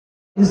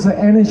is the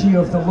energy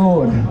of the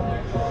Lord.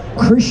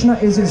 Krishna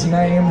is his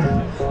name,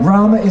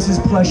 Rama is his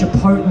pleasure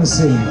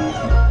potency.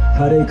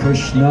 Hare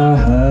Krishna,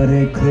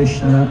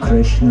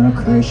 Krishna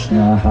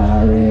Krishna,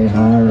 Hare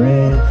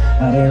Hare,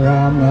 Hare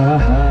Rama,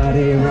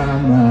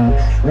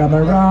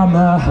 Rama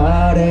Rama,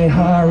 Hare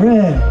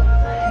Hare.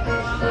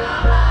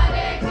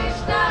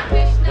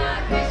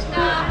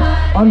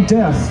 I'm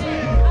deaf.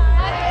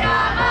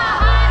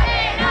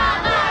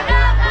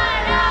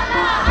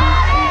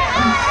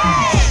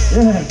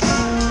 Yeah.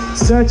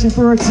 Searching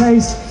for a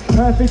taste,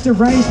 perfect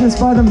arrangements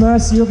by the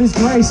mercy of his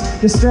grace.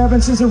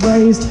 Disturbances are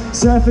raised,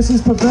 surface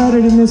is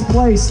perverted in this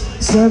place.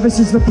 Service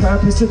is the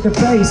purpose at the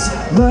base,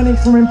 learning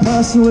from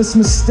impersonalist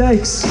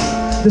mistakes.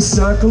 The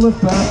circle of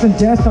birth and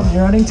death I'm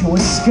yearning to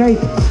escape.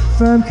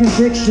 Firm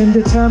conviction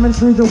determined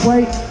through the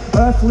weight.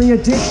 Earthly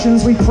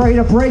addictions we pray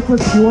to break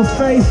with pure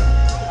faith.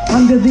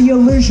 Under the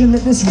illusion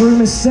that this room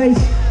is safe,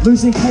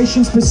 losing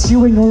patience,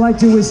 pursuing all I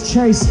do is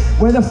chase.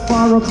 Whether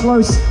far or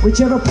close,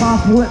 whichever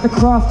path will let the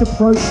craft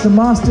approach the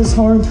master's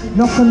home.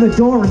 Knock on the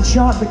door and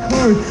chant the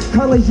code.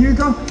 Kali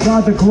Yuga,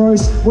 rather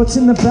gross. What's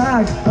in the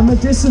bag? A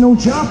medicinal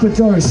japa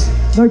dose.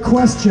 No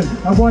question,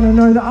 I want to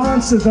know the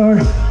answer though.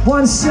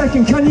 1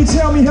 second, can you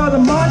tell me how the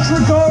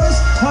mantra goes?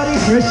 Hare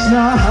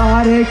Krishna,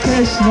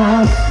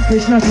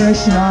 Krishna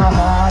Krishna,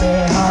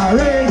 Hare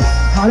Hare,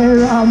 Hare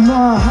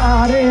Rama,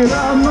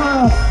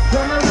 Rama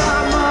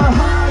Rama,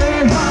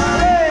 Hare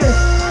Hare.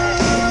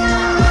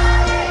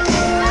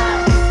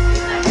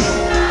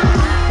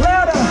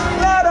 Louder,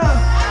 louder.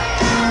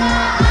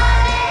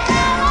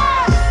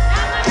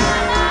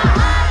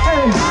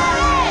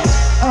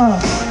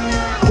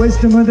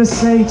 Wisdom of the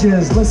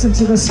sages, listen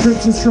to the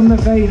scriptures from the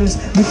Vedas.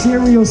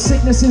 Material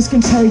sickness is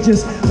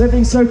contagious,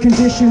 living so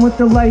conditioned with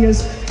the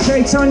layers.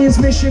 Chaitanya's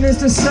mission is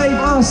to save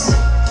us.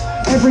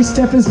 Every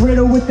step is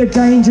riddled with the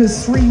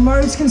dangers. 3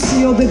 modes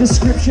conceal the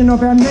description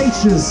of our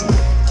natures.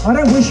 I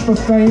don't wish for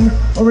fame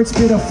or its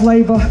bitter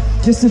flavor,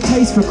 just a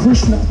taste for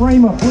Krishna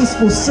prema,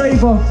 blissful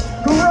savor.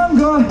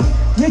 Gauranga,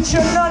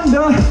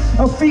 Nityananda,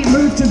 our feet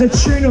move to the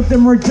tune of the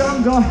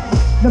mridanga.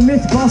 The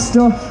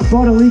mythbuster,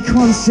 bodily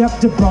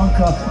concept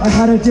debunker. I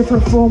had a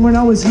different form when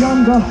I was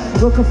younger,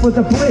 looking for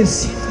the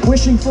bliss,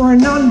 wishing for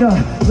an under.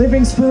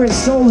 Living spirit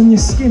soul in your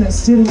skin, it's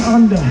sitting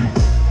under.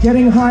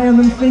 Getting higher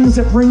than things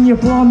that bring you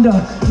blunder.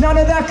 None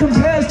of that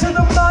compares to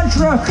the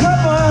mantra,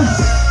 come on!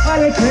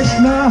 Hare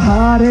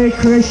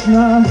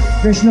Krishna,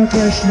 Krishna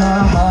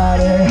Krishna,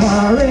 Hare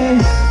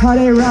Hare,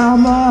 Hare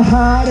Rama,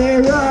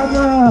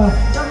 Rama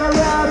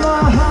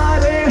Rama,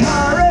 Hare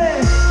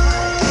Hare.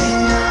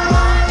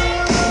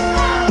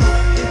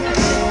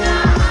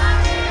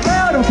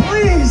 Louder,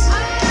 please!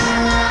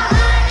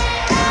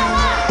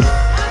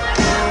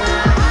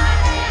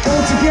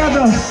 All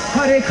together.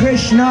 Hare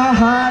Krishna,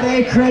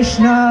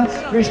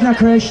 Krishna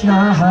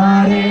Krishna,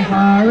 Hare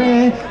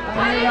Hare,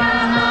 Hare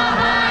Rama,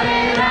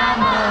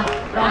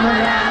 Rama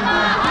Rama.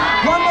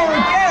 One more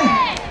again.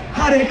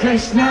 Hare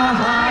Krishna,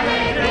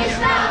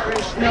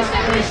 Krishna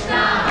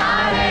Krishna,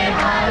 Hare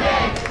Hare,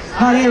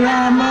 Hare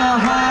Rama,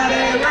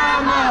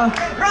 Rama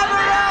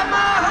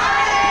Rama,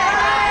 Hare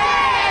Hare.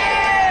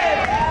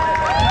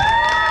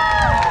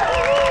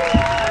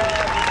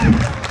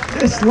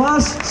 This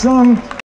last song